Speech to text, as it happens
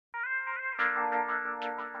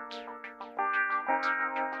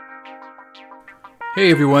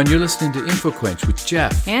Hey everyone, you're listening to InfoQuench with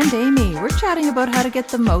Jeff. And Amy. We're chatting about how to get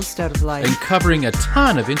the most out of life. And covering a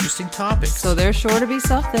ton of interesting topics. So there's sure to be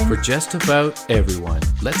something. For just about everyone.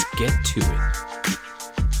 Let's get to it.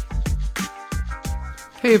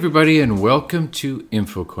 Hey everybody, and welcome to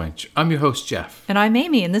InfoQuench. I'm your host, Jeff. And I'm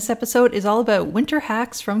Amy, and this episode is all about winter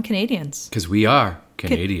hacks from Canadians. Because we are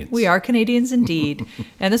Canadians. We are Canadians indeed.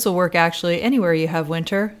 And this will work actually anywhere you have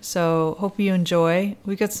winter. So hope you enjoy.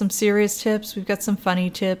 We've got some serious tips. We've got some funny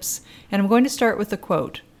tips. And I'm going to start with a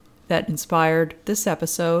quote that inspired this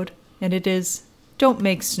episode. And it is, "Don't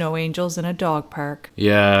make snow angels in a dog park." you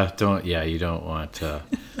don't want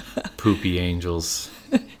poopy angels.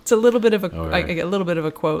 It's a little bit of a quote, a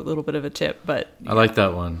little bit of a tip, but I like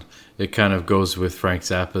that one. It kind of goes with Frank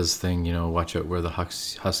Zappa's thing, watch out where the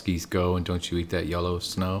Huskies go and don't you eat that yellow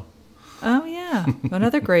snow. Oh, yeah.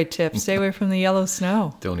 Another great tip. Stay away from the yellow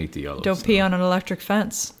snow. Don't eat the yellow Don't snow. pee on an electric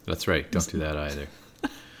fence. That's right. Don't do that either.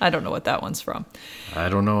 I don't know what that one's from. I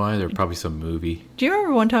don't know either. Probably some movie. Do you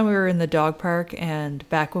remember one time we were in the dog park and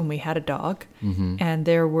back when we had a dog and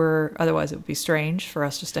there were, otherwise it would be strange for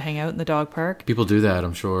us just to hang out in the dog park. People do that,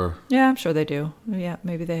 I'm sure. Yeah, I'm sure they do. Yeah,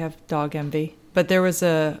 maybe they have dog envy. But there was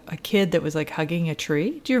a kid that was like hugging a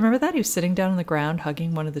tree. Do you remember that? He was sitting down on the ground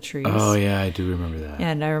hugging one of the trees. Oh, yeah, I do remember that.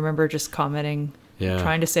 And I remember just commenting, Yeah.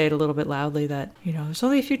 trying to say it a little bit loudly that, there's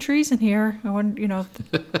only a few trees in here. I wonder,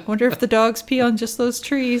 wonder if the dogs pee on just those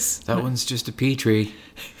trees. That one's just a pea tree.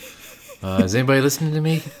 Is anybody listening to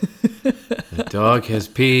me? The dog has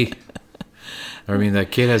pee.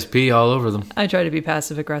 That kid has pee all over them. I try to be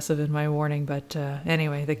passive aggressive in my warning, but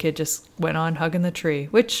anyway, the kid just went on hugging the tree,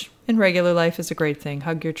 which in regular life is a great thing.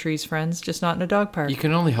 Hug your trees, friends, just not in a dog park. You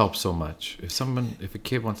can only help so much. If a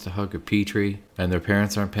kid wants to hug a pea tree and their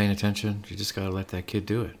parents aren't paying attention, you just got to let that kid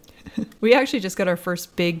do it. We actually just got our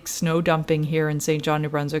first big snow dumping here in St. John, New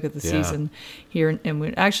Brunswick of the season here. And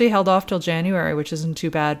we actually held off till January, which isn't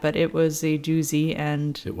too bad, but it was a doozy.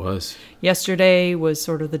 And It was. yesterday was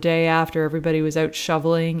sort of the day after everybody was out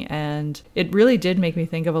shoveling. And it really did make me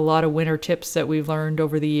think of a lot of winter tips that we've learned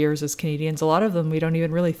over the years as Canadians. A lot of them we don't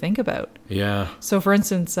even really think about. Yeah. So for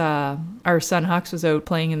instance, our son Hux was out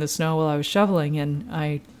playing in the snow while I was shoveling. And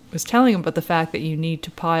I was telling him about the fact that you need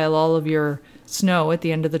to pile all of your snow at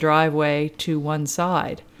the end of the driveway to one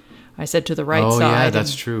side. I said to the right side. Oh, yeah,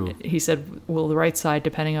 that's true. He said, well, the right side,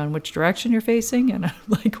 depending on which direction you're facing. And I'm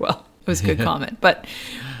like, well, it was a good comment. But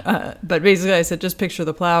basically I said, just picture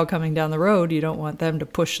the plow coming down the road. You don't want them to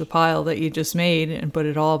push the pile that you just made and put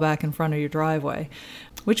it all back in front of your driveway,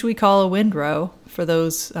 which we call a windrow for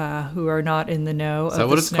those who are not in the know. Is that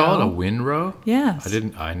what it's called? A windrow? Yes.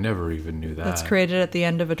 I never even knew that. That's created at the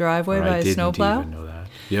end of a driveway by a snowplow. I didn't even know that.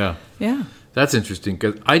 Yeah. Yeah. That's interesting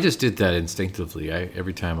because I just did that instinctively.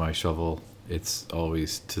 Every time I shovel, it's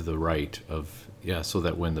always to the right of, so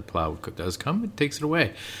that when the plow does come, it takes it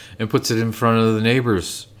away and puts it in front of the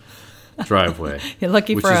neighbor's driveway.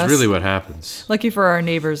 Lucky which for us. Which is really what happens. Lucky for our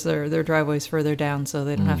neighbors, their driveway's further down, so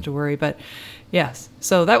they don't have to worry. But yes,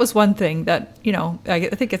 so that was one thing that, I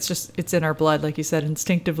think it's in our blood. Like you said,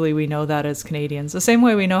 instinctively we know that as Canadians. The same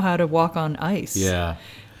way we know how to walk on ice. Yeah.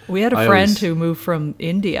 We had a friend who moved from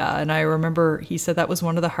India, and I remember he said that was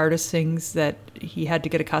one of the hardest things that he had to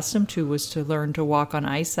get accustomed to was to learn to walk on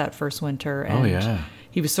ice that first winter. And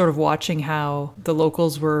he was sort of watching how the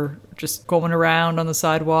locals were just going around on the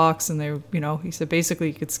sidewalks, and they, he said basically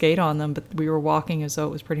you could skate on them, but we were walking as though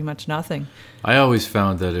it was pretty much nothing. I always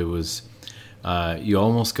found that it was, you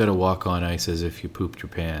almost got to walk on ice as if you pooped your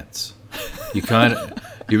pants. You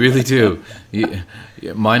you really do.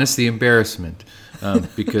 Minus the embarrassment.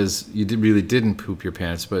 Because you really didn't poop your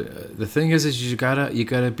pants, but the thing is you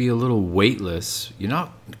gotta be a little weightless. You're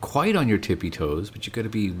not quite on your tippy toes, but you gotta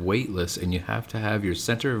be weightless, and you have to have your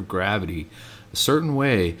center of gravity a certain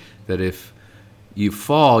way that if you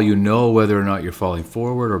fall, you know whether or not you're falling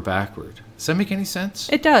forward or backward. Does that make any sense?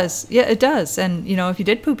 It does. Yeah, it does. And, if you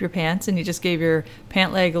did poop your pants and you just gave your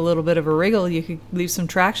pant leg a little bit of a wriggle, you could leave some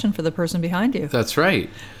traction for the person behind you. That's right.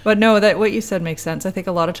 But no, that what you said makes sense. I think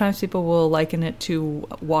a lot of times people will liken it to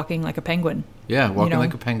walking like a penguin. Yeah, walking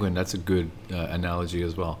like a penguin. That's a good analogy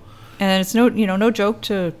as well. And it's no joke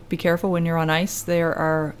to be careful when you're on ice. There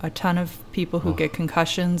are a ton of people who get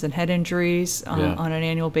concussions and head injuries on an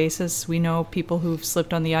annual basis. We know people who've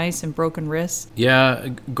slipped on the ice and broken wrists. Yeah,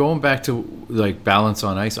 going back to like balance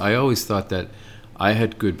on ice, I always thought that I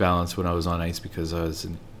had good balance when I was on ice because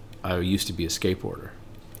I used to be a skateboarder.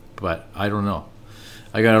 But I don't know.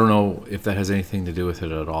 I don't know if that has anything to do with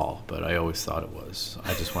it at all, but I always thought it was.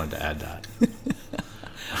 I just wanted to add that.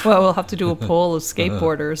 Well, we'll have to do a poll of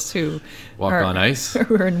skateboarders who walk on ice,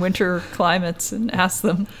 who are in winter climates, and ask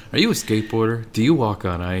them. Are you a skateboarder? Do you walk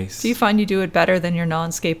on ice? Do you find you do it better than your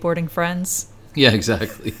non-skateboarding friends? Yeah,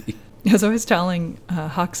 exactly. As I was telling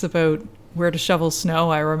Hux about where to shovel snow,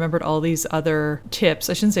 I remembered all these other tips.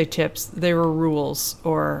 I shouldn't say tips. They were rules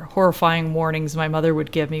or horrifying warnings my mother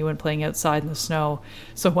would give me when playing outside in the snow.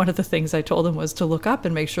 So one of the things I told him was to look up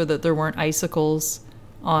and make sure that there weren't icicles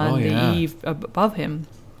on the eave above him,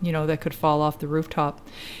 that could fall off the rooftop.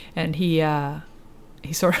 And he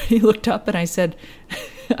looked up, and I said,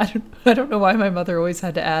 I don't know why my mother always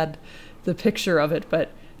had to add the picture of it,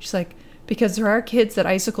 but she's like, because there are kids that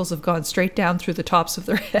icicles have gone straight down through the tops of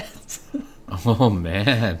their heads. Oh,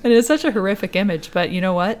 man. And it's such a horrific image, but you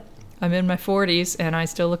know what? I'm in my 40s, and I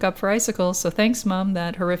still look up for icicles, so thanks, Mom.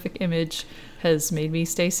 That horrific image has made me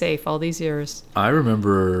stay safe all these years. I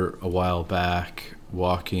remember a while back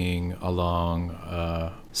walking along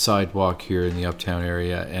a sidewalk here in the Uptown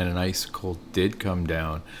area, and an icicle did come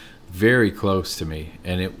down very close to me,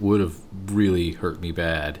 and it would have really hurt me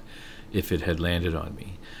bad if it had landed on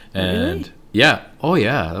me. And really? Yeah, oh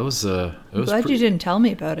yeah, that was. I'm glad you didn't tell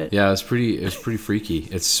me about it. Yeah, it was pretty freaky.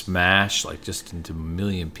 It smashed like just into a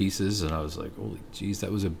million pieces, and I was like, holy jeez,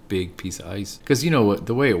 that was a big piece of ice. Because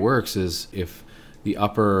the way it works is if the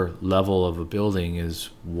upper level of a building is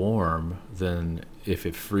warm, then if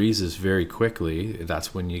it freezes very quickly,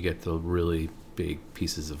 that's when you get the really big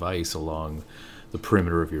pieces of ice along the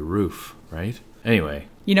perimeter of your roof, right? Anyway.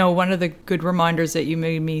 One of the good reminders that you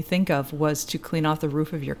made me think of was to clean off the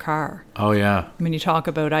roof of your car. Oh, yeah. When you talk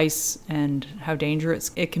about ice and how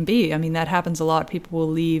dangerous it can be, I mean, that happens a lot. People will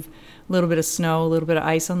leave a little bit of snow, a little bit of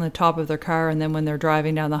ice on the top of their car, and then when they're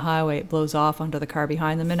driving down the highway, it blows off onto the car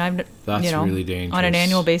behind them. And that's really dangerous. On an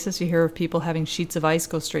annual basis, you hear of people having sheets of ice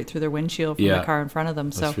go straight through their windshield from the car in front of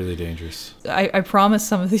them. That's really dangerous. I promise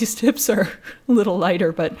some of these tips are a little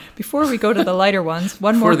lighter, but before we go to the lighter ones,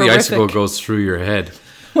 one more horrific... Before the icicle goes through your head,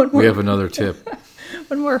 we have another tip.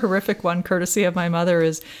 One more horrific one, courtesy of my mother,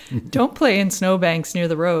 is don't play in snowbanks near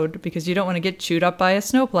the road because you don't want to get chewed up by a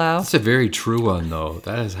snowplow. That's a very true one, though.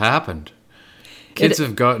 That has happened. Kids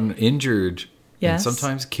have gotten injured and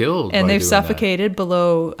sometimes killed. And they've suffocated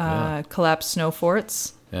below collapsed snow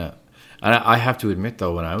forts. Yeah. And I have to admit,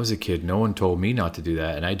 though, when I was a kid, no one told me not to do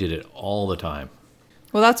that, and I did it all the time.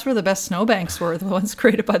 Well, that's where the best snowbanks were, the ones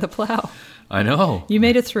created by the plow. I know. You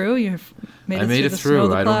made it through. I made it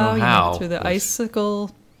through. I don't know how. You made it through the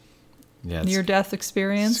icicle near-death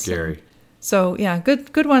experience. Scary. So, yeah,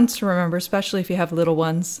 good ones to remember, especially if you have little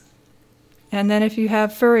ones. And then if you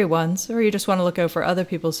have furry ones, or you just want to look out for other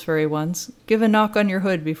people's furry ones, give a knock on your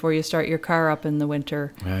hood before you start your car up in the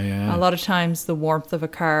winter. Yeah. A lot of times the warmth of a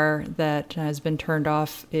car that has been turned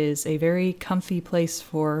off is a very comfy place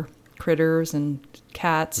for critters and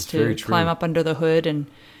cats to climb up under the hood and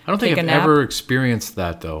I don't think I've ever experienced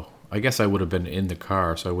that, though. I guess I would have been in the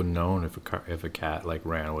car, so I wouldn't have known if a cat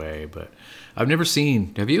ran away. But I've never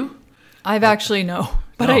seen. Have you? I've actually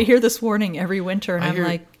but I hear this warning every winter, and I'm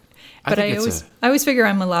like. But I always figure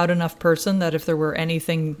I'm a loud enough person that if there were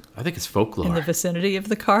anything, I think it's folklore in the vicinity of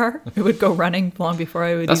the car, it would go running long before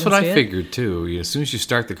I would. That's what I figured too. As soon as you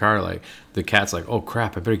start the car, the cat's like, "Oh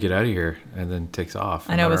crap, I better get out of here," and then takes off.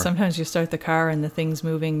 I know, but sometimes you start the car and the things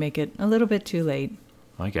moving make it a little bit too late.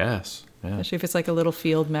 I guess, yeah. Especially if it's like a little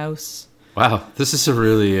field mouse. Wow, this is a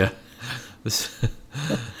really this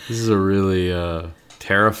is a really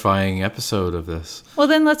terrifying episode of this. Well,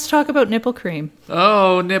 then let's talk about nipple cream.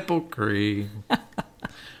 Oh, nipple cream.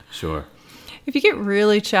 Sure. If you get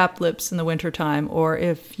really chapped lips in the wintertime, or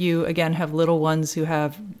if you, again, have little ones who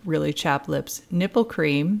have really chapped lips, nipple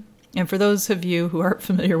cream, and for those of you who aren't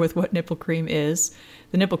familiar with what nipple cream is,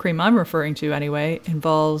 the nipple cream I'm referring to anyway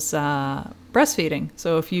involves breastfeeding.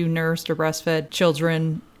 So if you nursed or breastfed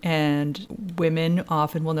children, and women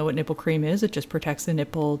often will know what nipple cream is. It just protects the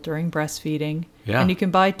nipple during breastfeeding. Yeah. And you can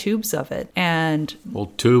buy tubes of it. And well,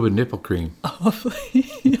 tube and nipple cream.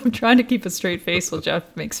 I'm trying to keep a straight face while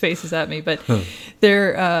Jeff makes faces at me. But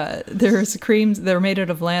there's creams that are made out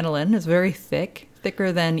of lanolin. It's very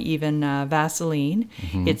thicker than even Vaseline.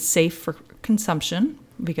 Mm-hmm. It's safe for consumption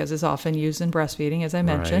because it's often used in breastfeeding, as I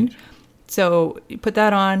mentioned. Right. So you put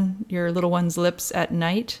that on your little one's lips at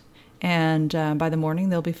night. And by the morning,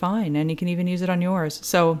 they'll be fine. And you can even use it on yours.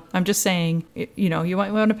 So I'm just saying, you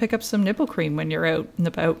might want to pick up some nipple cream when you're out and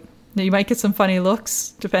about. Now, you might get some funny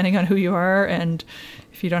looks, depending on who you are. And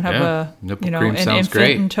if you don't have an infant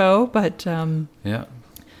great in tow. But, yeah,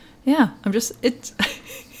 I'm just,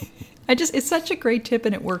 It's such a great tip,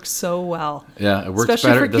 and it works so well. Yeah, it works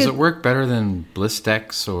better. Does it work better than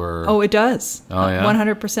Blistex or? Oh, it does. Oh, yeah?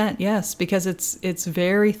 100%, yes, because it's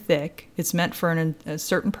very thick. It's meant for a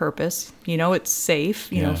certain purpose. It's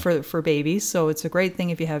safe, you know, for babies. So it's a great thing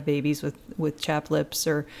if you have babies with chapped lips,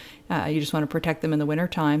 or you just want to protect them in the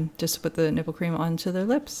wintertime, just to put the nipple cream onto their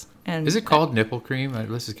lips. And is it called nipple cream?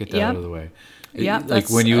 Let's just get that out of the way. Yeah, like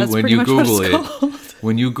when you Google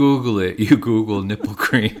it, you Google nipple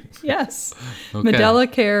cream. Yes. Okay. Medela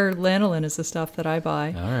Care Lanolin is the stuff that I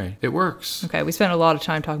buy. All right. It works. Okay, we spent a lot of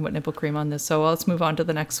time talking about nipple cream on this, so let's move on to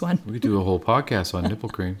the next one. We could do a whole podcast on nipple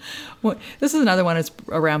cream. Well, this is another one that's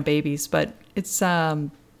around babies, but it's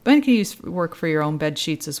you can work for your own bed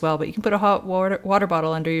sheets as well, but you can put a hot water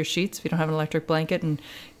bottle under your sheets if you don't have an electric blanket and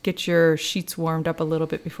get your sheets warmed up a little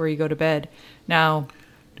bit before you go to bed. Now,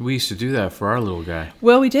 we used to do that for our little guy.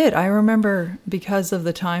 Well, we did. I remember because of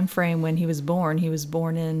the time frame when he was born. He was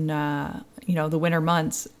born in the winter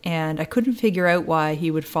months, and I couldn't figure out why he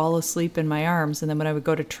would fall asleep in my arms, and then when I would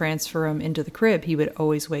go to transfer him into the crib, he would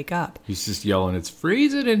always wake up. He's just yelling, "It's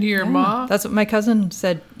freezing in here, Ma." That's what my cousin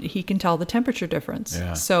said. He can tell the temperature difference.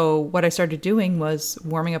 Yeah. So what I started doing was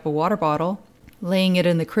warming up a water bottle, laying it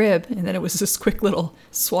in the crib, and then it was this quick little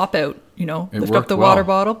swap out, lift up the water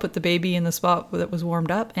bottle, put the baby in the spot that was warmed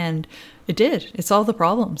up, and it did. It solved the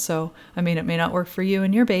problem. So, I mean, it may not work for you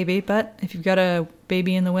and your baby, but if you've got a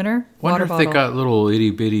baby in the winter, water bottle. Wonder if they got little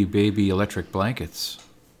itty-bitty baby electric blankets.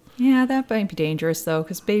 Yeah, that might be dangerous, though,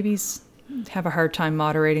 because babies have a hard time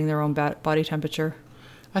moderating their own body temperature.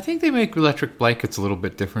 I think they make electric blankets a little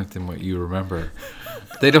bit different than what you remember.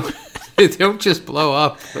 They don't just blow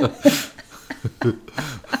up.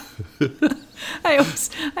 I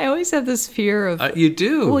always have this fear of... you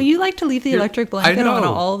do? Well, you like to leave the electric blanket on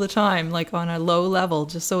all the time, like on a low level,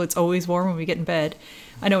 just so it's always warm when we get in bed.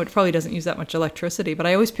 I know it probably doesn't use that much electricity, but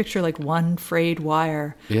I always picture like one frayed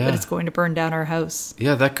wire that it's going to burn down our house.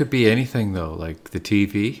 Yeah, that could be anything though, like the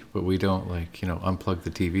TV, but we don't unplug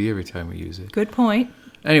the TV every time we use it. Good point.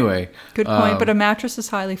 Anyway. Good point, but a mattress is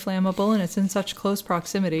highly flammable and it's in such close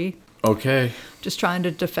proximity. Okay. Just trying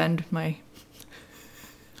to defend my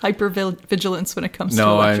hypervigilance when it comes to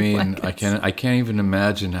electric blankets. I can't even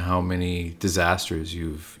imagine how many disasters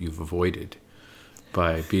you've avoided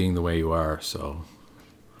by being the way you are. So,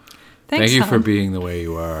 thank you for being the way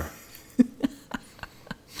you are.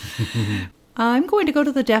 I'm going to go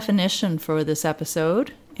to the definition for this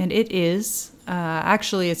episode, and it is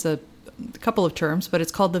it's a couple of terms, but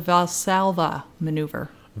it's called the Valsalva maneuver.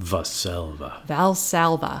 Valsalva.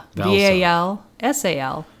 Valsalva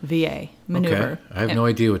maneuver. Okay. I have no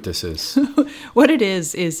idea what this is. What it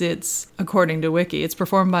is it's, according to Wiki, it's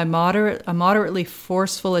performed by a moderately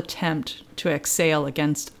forceful attempt to exhale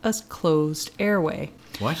against a closed airway.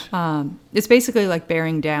 What? It's basically like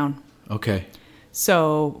bearing down. Okay.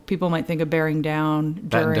 So people might think of bearing down during...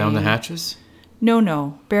 Batten down the hatches?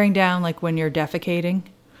 No. Bearing down like when you're defecating.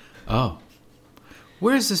 Oh.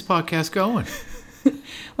 Where's this podcast going?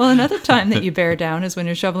 Well, another time that you bear down is when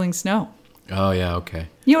you're shoveling snow. Oh, yeah, okay.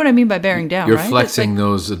 You know what I mean by bearing down, You're right? flexing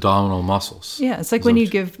those abdominal muscles. Yeah, it's like when you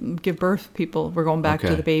give birth people. We're going back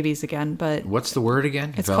to the babies again, but... What's the word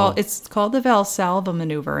again? It's called the Valsalva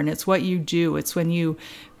maneuver, and it's what you do. It's when you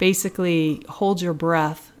basically hold your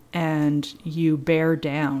breath and you bear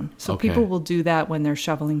down. So people will do that when they're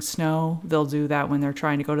shoveling snow. They'll do that when they're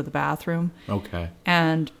trying to go to the bathroom. Okay.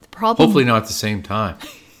 And the problem... Hopefully not at the same time.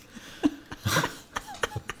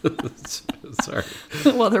 Sorry.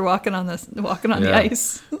 Well, they're walking on the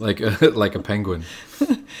ice, like a penguin.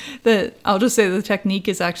 I'll just say the technique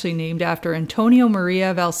is actually named after Antonio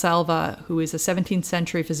Maria Valsalva, who is a 17th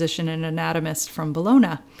century physician and anatomist from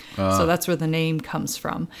Bologna. So that's where the name comes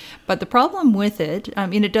from. But the problem with it,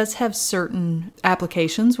 it does have certain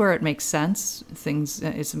applications where it makes sense.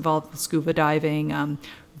 It's involved with scuba diving,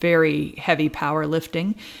 very heavy power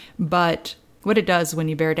lifting. But what it does when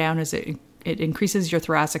you bear down is it increases your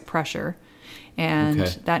thoracic pressure, and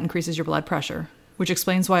that increases your blood pressure, which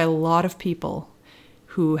explains why a lot of people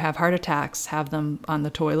who have heart attacks have them on the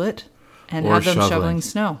toilet and have them shoveling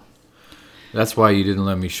snow. That's why you didn't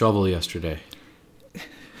let me shovel yesterday.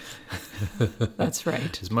 That's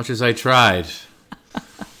right. As much as I tried,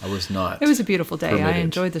 I was not. It was a beautiful day. permitted. I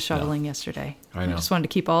enjoyed the shoveling yesterday. I know. I just wanted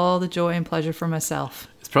to keep all the joy and pleasure for myself.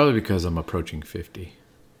 It's probably because I'm approaching 50.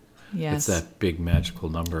 Yes. It's that big magical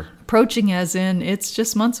number. Approaching as in it's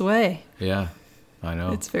just months away. Yeah, I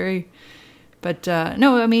know. It's very... But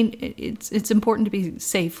no, it's important to be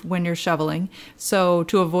safe when you're shoveling. So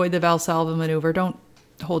to avoid the Valsalva maneuver, don't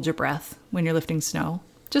hold your breath when you're lifting snow.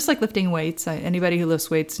 Just like lifting weights. Anybody who lifts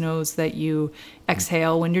weights knows that you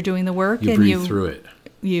exhale when you're doing the work. You breathe through it.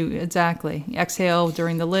 Exactly. Exhale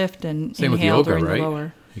during the lift and same inhale with yoga, during right? the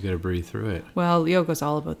lower. You got to breathe through it. Well, yoga's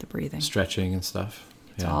all about the breathing. Stretching and stuff.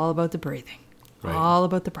 It's all about the breathing. Right. All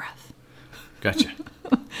about the breath. Gotcha.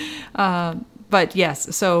 But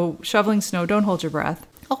yes, so shoveling snow, don't hold your breath.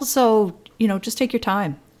 Also, just take your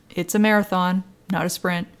time. It's a marathon, not a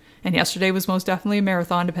sprint. And yesterday was most definitely a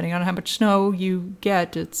marathon, depending on how much snow you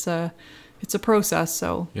get. It's a process,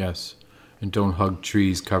 so. Yes. And don't hug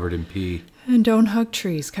trees covered in pee. And don't hug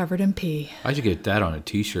trees covered in pee. I should get that on a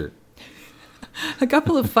t-shirt. A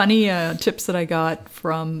couple of funny tips that I got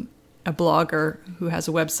from a blogger who has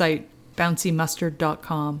a website,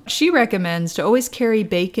 bouncymustard.com. She recommends to always carry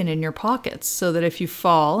bacon in your pockets so that if you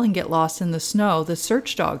fall and get lost in the snow, the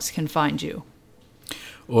search dogs can find you.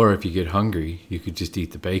 Or if you get hungry, you could just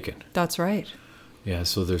eat the bacon. That's right. Yeah,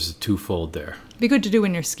 so there's a twofold there. Be good to do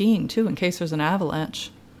when you're skiing too, in case there's an avalanche.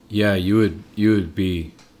 Yeah, you'd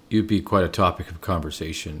be quite a topic of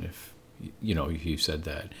conversation if you said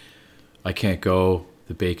that. I can't go.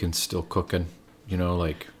 The bacon's still cooking.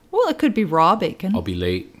 Well, it could be raw bacon. I'll be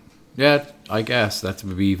late. Yeah, I guess that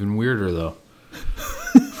would be even weirder though.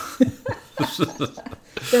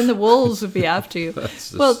 Then the wolves would be after you.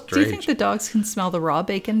 Well, strange. Do you think the dogs can smell the raw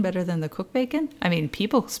bacon better than the cooked bacon? I mean,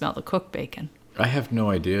 people smell the cooked bacon. I have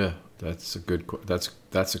no idea. That's a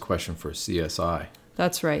question for CSI.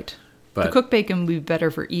 That's right. But the cooked bacon would be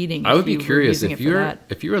better for eating. I would be curious if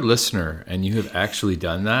you're a listener and you have actually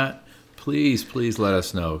done that. Please let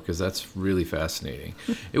us know, because that's really fascinating.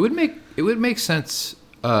 It would make sense.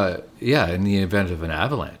 In the event of an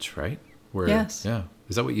avalanche, right? Yes. Yeah.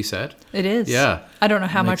 Is that what you said? It is. Yeah. I don't know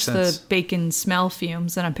how much the bacon smell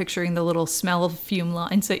fumes, and I'm picturing the little smell fume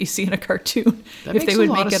lines that you see in a cartoon. That makes a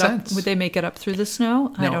lot of sense. Would they make it up through the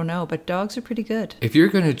snow? No. I don't know, but dogs are pretty good. If you're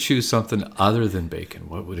going to choose something other than bacon,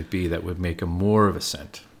 what would it be that would make more of a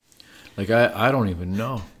scent? Like I don't even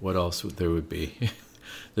know what else there would be.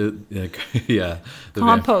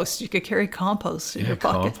 Compost. You could carry compost in your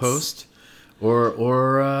pockets. Compost,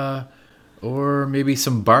 or maybe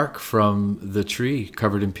some bark from the tree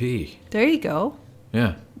covered in pea. There you go.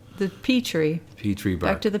 Yeah. The pea tree. Pea tree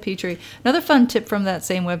bark. Back to the pea tree. Another fun tip from that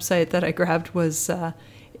same website that I grabbed was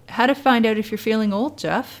how to find out if you're feeling old,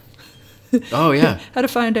 Jeff. Oh, yeah. How to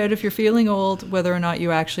find out if you're feeling old, whether or not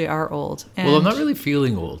you actually are old. Well, I'm not really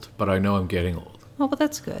feeling old, but I know I'm getting old. Oh, well,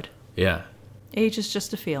 that's good. Yeah. Age is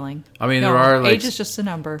just a feeling. I mean, age is just a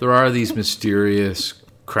number. There are these mysterious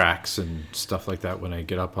cracks and stuff like that when I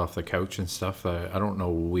get up off the couch and stuff. I don't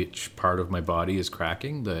know which part of my body is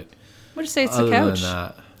cracking, but What do you say? It's the couch.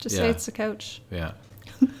 Just say it's the couch. Yeah.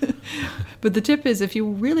 But the tip is, if you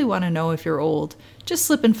really want to know if you're old, just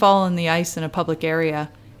slip and fall on the ice in a public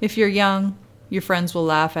area. If you're young, your friends will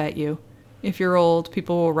laugh at you. If you're old,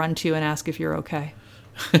 people will run to you and ask if you're okay.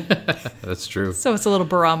 That's true. So it's a little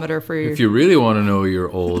barometer for you. If you really want to know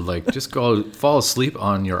you're old, just fall asleep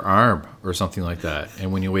on your arm or something like that.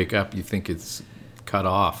 And when you wake up, you think it's cut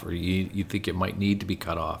off, or you think it might need to be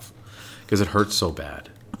cut off because it hurts so bad.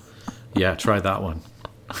 Yeah, try that one.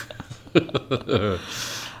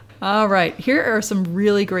 All right. Here are some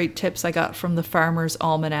really great tips I got from the Farmer's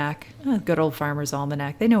Almanac. Good old Farmer's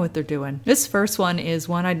Almanac. They know what they're doing. This first one is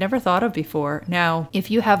one I'd never thought of before. Now,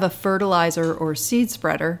 if you have a fertilizer or seed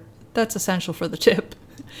spreader, that's essential for the tip.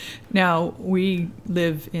 Now, we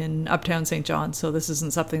live in uptown St. John, so this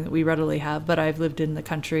isn't something that we readily have, but I've lived in the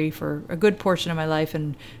country for a good portion of my life,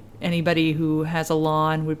 and anybody who has a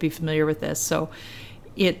lawn would be familiar with this. So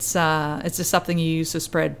it's just something you use to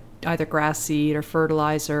spread either grass seed or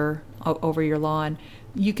fertilizer over your lawn.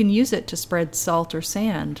 You can use it to spread salt or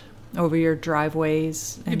sand over your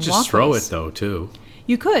driveways and walkways. You just throw it though too.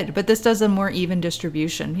 You could, but this does a more even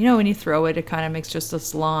distribution. When you throw it, it kind of makes just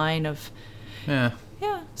this line of... Yeah.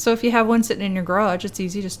 So if you have one sitting in your garage, it's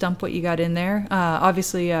easy. Just dump what you got in there.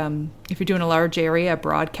 Obviously, if you're doing a large area, a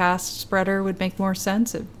broadcast spreader would make more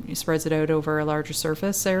sense. It spreads it out over a larger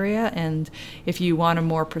surface area. And if you want a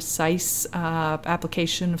more precise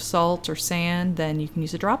application of salt or sand, then you can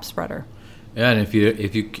use a drop spreader. Yeah, and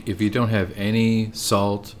if you don't have any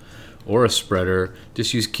salt or a spreader,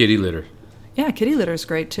 just use kitty litter. Yeah, kitty litter is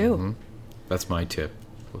great too. Mm-hmm. That's my tip.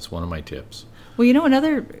 That's one of my tips. Well,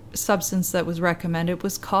 another substance that was recommended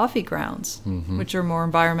was coffee grounds, which are more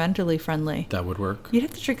environmentally friendly. That would work. You'd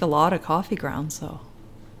have to drink a lot of coffee grounds, though.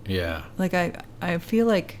 Yeah. Like, I feel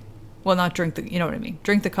like, well, not drink you know what I mean?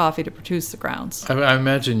 Drink the coffee to produce the grounds. I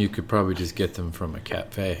imagine you could probably just get them from a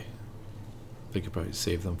cafe. They could probably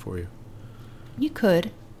save them for you. You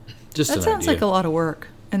could. That sounds like a lot of work.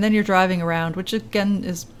 And then you're driving around, which again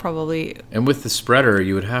is probably... And with the spreader,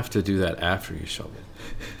 you would have to do that after you shovel.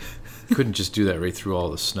 You couldn't just do that right through all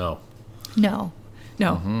the snow. No,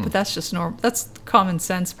 No, but that's just normal. That's the common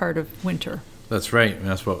sense part of winter. That's right. And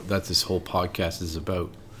that's what this whole podcast is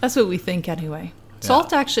about. That's what we think anyway. Yeah.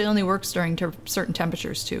 Salt actually only works during certain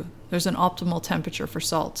temperatures too. There's an optimal temperature for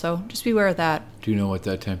salt, so just beware of that. Do you know what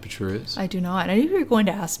that temperature is? I do not. I knew you were going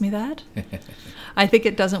to ask me that. I think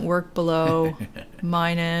it doesn't work below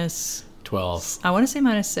minus 12. I want to say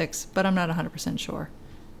minus 6, but I'm not 100% sure.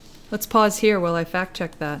 Let's pause here while I fact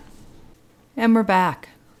check that. And we're back.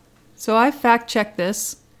 So I fact checked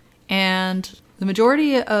this, and the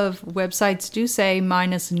majority of websites do say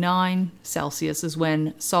minus 9 Celsius is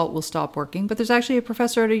when salt will stop working, but there's actually a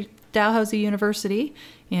professor at Dalhousie University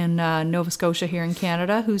in Nova Scotia here in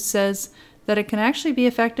Canada who says that it can actually be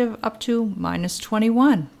effective up to minus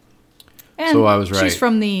 21. And so I was right. She's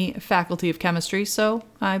from the Faculty of Chemistry, so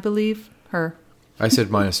I believe her. I said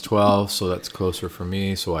minus 12, so that's closer for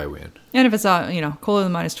me, so I win. And if it's colder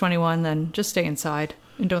than minus 21, then just stay inside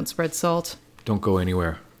and don't spread salt. Don't go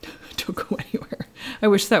anywhere. Don't go anywhere. I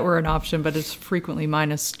wish that were an option, but it's frequently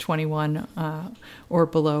minus 21 or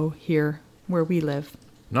below here where we live.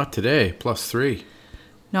 Not today, +3.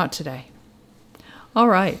 Not today. All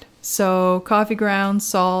right. So coffee grounds,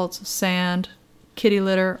 salt, sand, kitty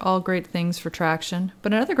litter, all great things for traction.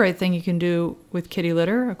 But another great thing you can do with kitty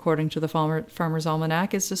litter, according to the Farmer's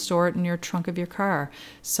Almanac, is to store it in your trunk of your car.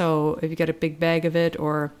 So if you get a big bag of it,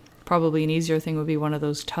 or probably an easier thing would be one of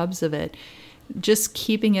those tubs of it, just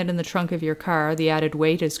keeping it in the trunk of your car, the added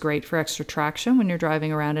weight is great for extra traction when you're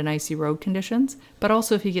driving around in icy road conditions. But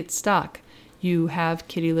also if you get stuck, you have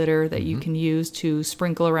kitty litter that you can use to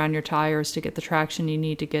sprinkle around your tires to get the traction you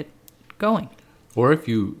need to get going. Or if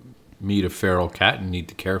you meet a feral cat and need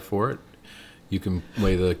to care for it, you can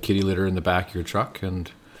lay the kitty litter in the back of your truck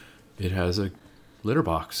and it has a litter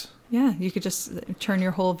box. Yeah, you could just turn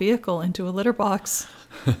your whole vehicle into a litter box.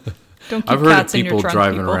 Don't keep I've heard cats of in your people trunk,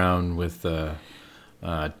 driving around with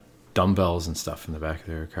dumbbells and stuff in the back of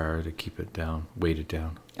their car to keep it down, weight it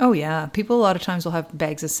down. Oh yeah, people a lot of times will have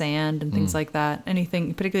bags of sand and things like that.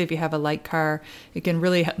 Anything, particularly if you have a light car, it can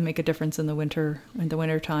really make a difference in the winter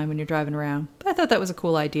time when you're driving around. But I thought that was a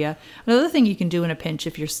cool idea. Another thing you can do in a pinch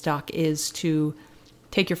if you're stuck is to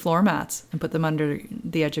take your floor mats and put them under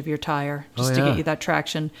the edge of your tire just to get you that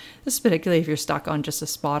traction. This is particularly if you're stuck on just a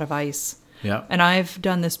spot of ice. Yeah. And I've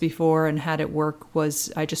done this before and had it work.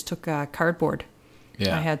 Was I just took cardboard.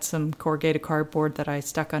 Yeah. I had some corrugated cardboard that I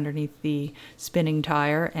stuck underneath the spinning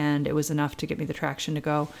tire, and it was enough to get me the traction to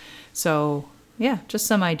go. So, yeah, just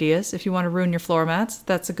some ideas. If you want to ruin your floor mats,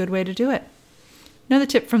 that's a good way to do it. Another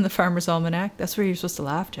tip from the Farmer's Almanac. That's where you're supposed to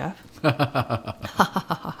laugh, Jeff.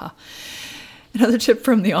 Another tip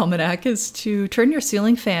from the Almanac is to turn your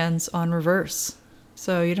ceiling fans on reverse.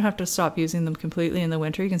 So you don't have to stop using them completely in the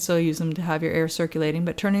winter. You can still use them to have your air circulating,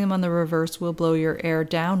 but turning them on the reverse will blow your air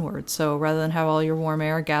downward. So rather than have all your warm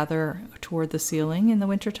air gather toward the ceiling in the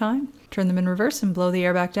wintertime, turn them in reverse and blow the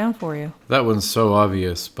air back down for you. That one's so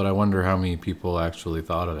obvious, but I wonder how many people actually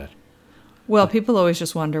thought of it. Well, people always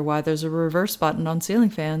just wonder why there's a reverse button on ceiling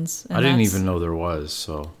fans. I didn't even know there was,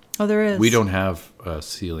 so... Oh, there is. We don't have a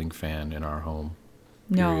ceiling fan in our home,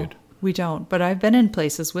 period. No, we don't, but I've been in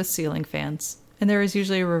places with ceiling fans. And there is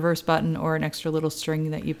usually a reverse button or an extra little string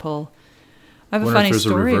that you pull. I have a funny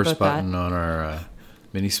story about that. There's a reverse button on our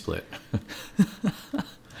mini split.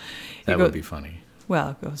 That would be funny. Well,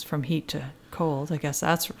 it goes from heat to cold. I guess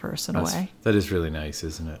that's reverse in a way. That is really nice,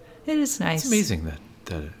 isn't it? It is nice. It's amazing that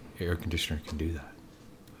an air conditioner can do that.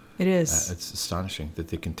 It is. It's astonishing that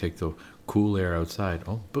they can take the cool air outside.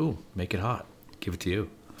 Oh, boom, make it hot. Give it to you.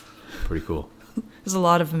 Pretty cool. There's a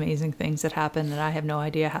lot of amazing things that happen, and I have no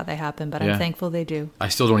idea how they happen, but I'm thankful they do. I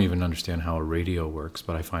still don't even understand how a radio works,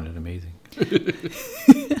 but I find it amazing.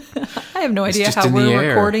 I have no idea how we're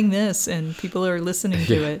recording this, and people are listening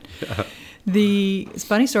to it. Yeah. The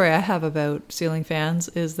funny story I have about ceiling fans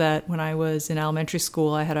is that when I was in elementary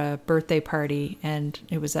school, I had a birthday party, and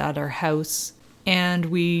it was at our house, and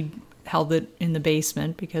we held it in the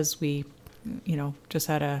basement because we, just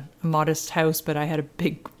had a modest house, but I had a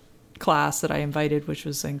big class that I invited, which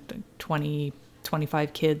was like 20,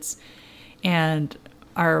 25 kids. And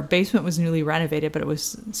our basement was newly renovated, but it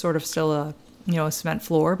was sort of still a cement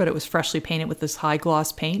floor, but it was freshly painted with this high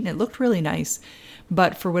gloss paint, and it looked really nice.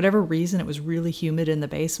 But for whatever reason, it was really humid in the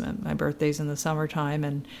basement. My birthday's in the summertime,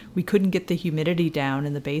 and we couldn't get the humidity down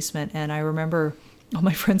in the basement. And I remember all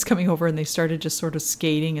my friends coming over, and they started just sort of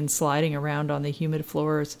skating and sliding around on the humid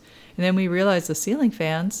floors. And then we realized the ceiling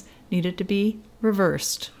fans needed to be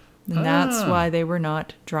reversed. And that's why they were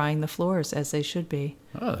not drying the floors as they should be.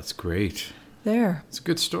 Oh, that's great. There. It's a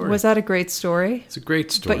good story. Was that a great story? It's a great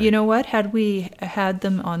story. But you know what? Had we had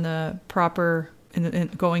them on the proper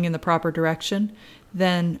going in the proper direction,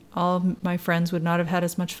 then all of my friends would not have had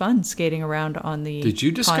as much fun skating around on the Did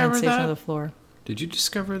you discover condensation that? of the floor. Did you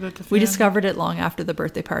discover that the fan? We discovered it long after the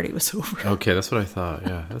birthday party was over. Okay, that's what I thought.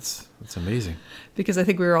 Yeah, that's amazing. Because I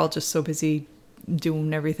think we were all just so busy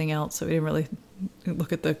doing everything else, so we didn't really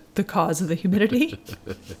look at the cause of the humidity.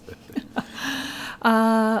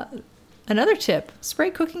 Another tip, spray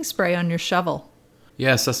cooking spray on your shovel.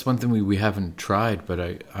 Yes, that's one thing we haven't tried, but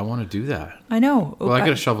I want to do that. I know. Well, I got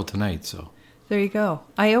a shovel tonight, so. There you go.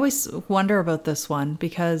 I always wonder about this one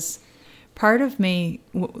because part of me,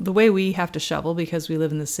 the way we have to shovel, because we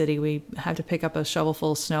live in the city, we have to pick up a shovel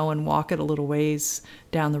full of snow and walk it a little ways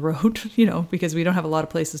down the road, because we don't have a lot of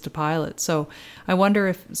places to pile it. So I wonder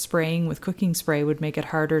if spraying with cooking spray would make it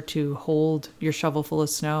harder to hold your shovel full of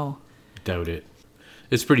snow. Doubt it.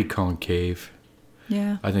 It's pretty concave.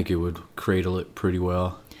 Yeah. I think it would cradle it pretty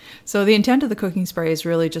well. So the intent of the cooking spray is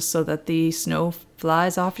really just so that the snow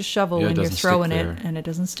flies off your shovel when you're throwing it and it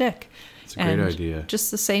doesn't stick. It's a great idea.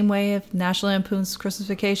 Just the same way of National Lampoon's Christmas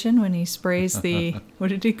Vacation when he sprays the, what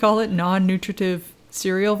did he call it, non-nutritive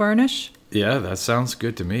cereal varnish? Yeah, that sounds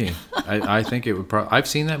good to me. I think it would I've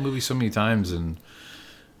seen that movie so many times, and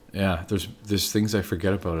yeah, there's things I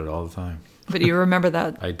forget about it all the time. But you remember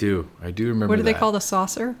that? I do remember that. What do they call the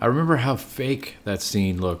saucer? I remember how fake that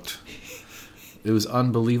scene looked. It was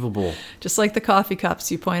unbelievable. Just like the coffee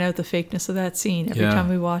cups, you point out the fakeness of that scene every time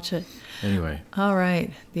we watch it. Anyway. All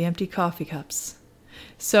right, the empty coffee cups.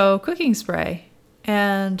 So cooking spray.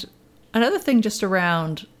 And another thing just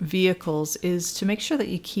around vehicles is to make sure that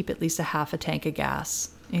you keep at least a half a tank of gas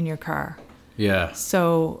in your car. Yeah.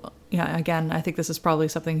 So, yeah, again, I think this is probably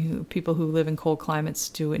something people who live in cold climates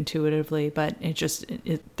do intuitively, but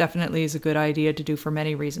it definitely is a good idea to do for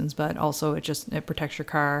many reasons, but also it protects your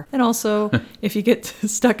car. And also, if you get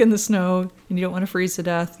stuck in the snow and you don't want to freeze to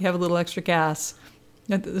death, you have a little extra gas.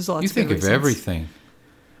 There's lots of reasons. You think of everything.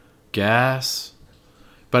 Gas.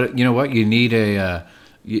 But you know what? You need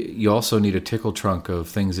you also need a tickle trunk of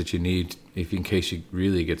things that you need in case you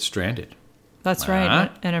really get stranded. That's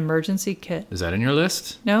right. An emergency kit. Is that in your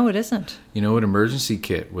list? No, it isn't. You know, an emergency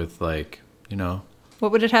kit with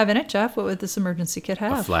What would it have in it, Jeff? What would this emergency kit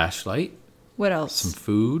have? A flashlight. What else? Some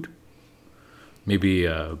food. Maybe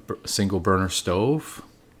a single burner stove.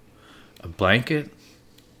 A blanket.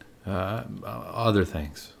 Other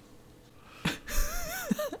things.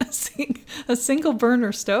 A single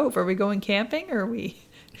burner stove. Are we going camping or are we...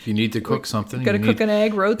 If you need to cook something, got to cook an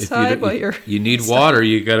egg roadside while you're... You need water.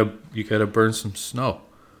 You gotta burn some snow.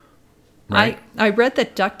 Right? I read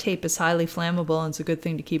that duct tape is highly flammable and it's a good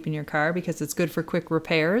thing to keep in your car because it's good for quick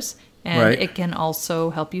repairs and it can also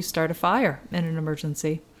help you start a fire in an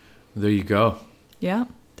emergency. There you go. Yeah,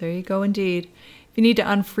 there you go indeed. If you need to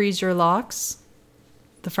unfreeze your locks,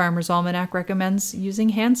 the Farmer's Almanac recommends using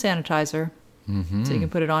hand sanitizer. Mm-hmm. So you can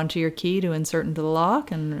put it onto your key to insert into the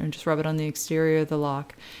lock and just rub it on the exterior of the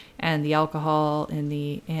lock. And the alcohol in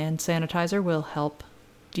the hand sanitizer will help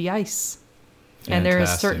de-ice. Fantastic. And there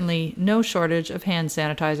is certainly no shortage of hand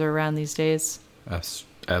sanitizer around these days. That's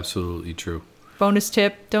absolutely true. Bonus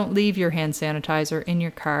tip, don't leave your hand sanitizer in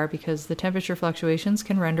your car because the temperature fluctuations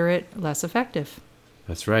can render it less effective.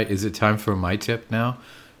 That's right. Is it time for my tip now?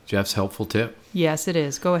 Jeff's helpful tip? Yes, it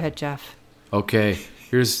is. Go ahead, Jeff. Okay.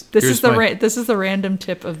 This is the random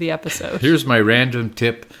tip of the episode. Here's my random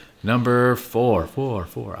tip number 4.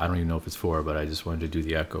 I don't even know if it's 4, but I just wanted to do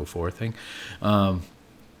the echo 4 thing.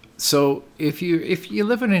 So if you're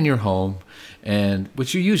living in your home, and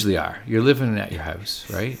which you usually are, you're living at your house,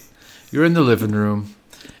 right? You're in the living room,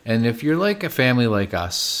 and if you're like a family like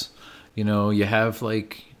us, you have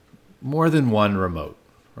like more than one remote,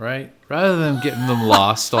 right? Rather than getting them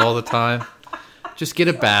lost all the time, just get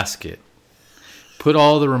a basket. Put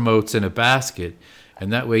all the remotes in a basket,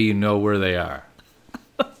 and that way you know where they are.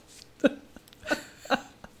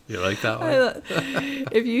 You like that one?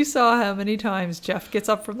 If you saw how many times Jeff gets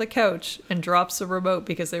up from the couch and drops the remote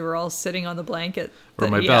because they were all sitting on the blanket. Or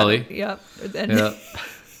my belly. Yep.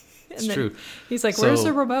 It's true. He's like, where's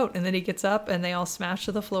the remote? And then he gets up and they all smash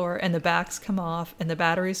to the floor and the backs come off and the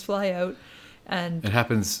batteries fly out. And it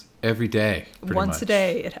happens every day. Once a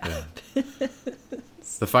day it happens.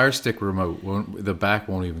 The Fire Stick remote, the back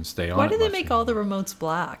won't even stay on. Why do they make all the remotes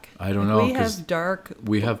black? I don't know.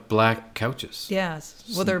 We have black couches. Yes.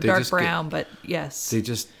 Well, they're dark brown, but yes.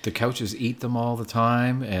 The couches eat them all the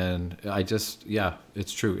time, and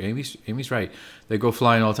it's true. Amy's right. They go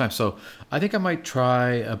flying all the time. So I think I might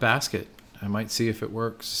try a basket. I might see if it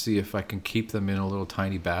works. See if I can keep them in a little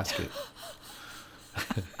tiny basket.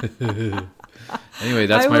 Anyway,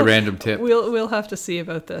 that's my random tip. We'll have to see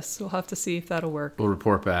about this. We'll have to see if that'll work. We'll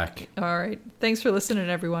report back. All right. Thanks for listening,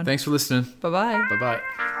 everyone. Thanks for listening. Bye-bye. Bye-bye.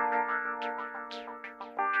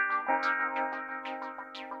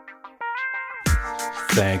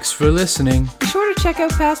 Thanks for listening. Be sure to check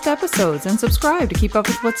out past episodes and subscribe to keep up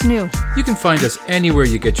with what's new. You can find us anywhere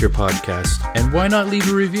you get your podcast, and why not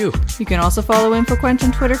leave a review? You can also follow InfoQuench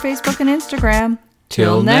on Twitter, Facebook, and Instagram.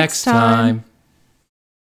 Till next time.